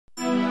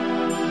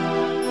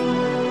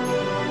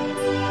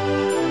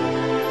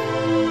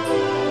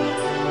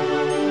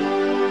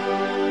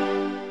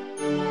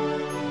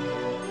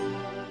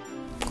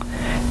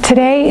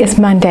Today is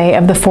Monday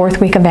of the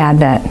fourth week of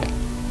Advent.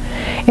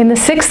 In the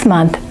 6th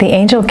month, the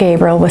angel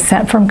Gabriel was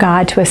sent from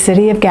God to a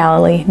city of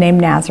Galilee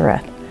named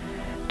Nazareth,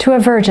 to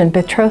a virgin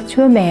betrothed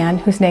to a man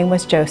whose name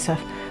was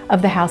Joseph,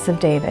 of the house of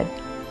David.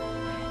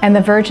 And the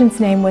virgin's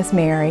name was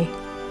Mary.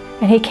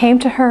 And he came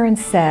to her and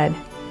said,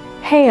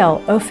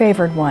 "Hail, O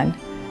favored one,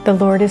 the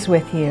Lord is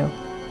with you."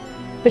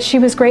 But she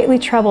was greatly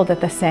troubled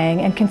at the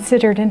saying and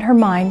considered in her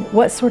mind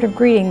what sort of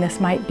greeting this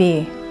might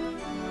be.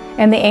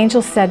 And the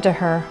angel said to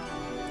her,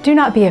 "Do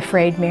not be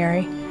afraid,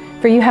 Mary,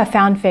 for you have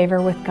found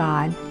favor with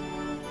God.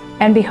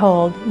 And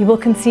behold, you will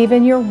conceive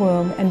in your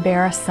womb and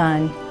bear a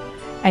son,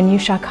 and you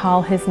shall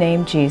call his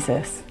name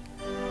Jesus."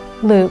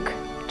 Luke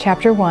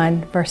chapter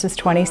 1, verses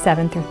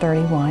 27 through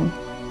 31.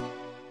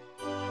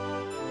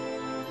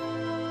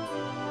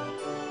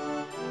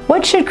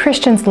 What should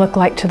Christians look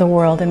like to the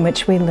world in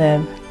which we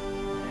live?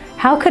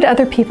 How could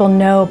other people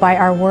know by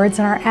our words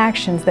and our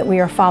actions that we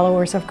are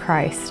followers of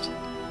Christ?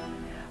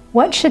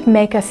 What should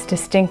make us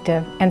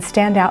distinctive and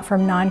stand out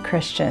from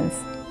non-Christians?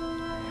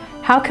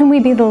 How can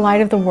we be the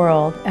light of the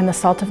world and the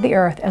salt of the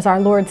earth as our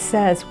Lord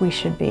says we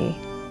should be?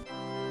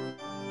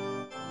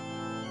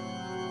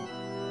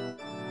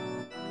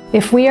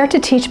 If we are to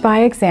teach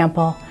by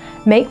example,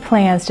 make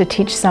plans to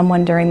teach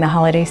someone during the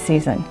holiday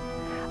season.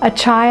 A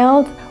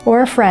child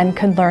or a friend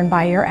could learn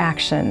by your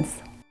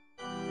actions.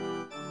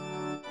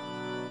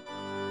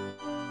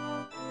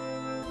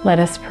 Let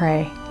us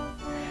pray.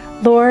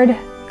 Lord,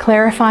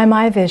 clarify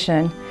my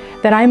vision,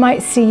 that I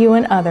might see you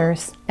in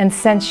others and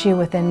sense you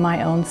within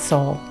my own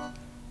soul.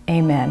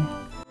 Amen.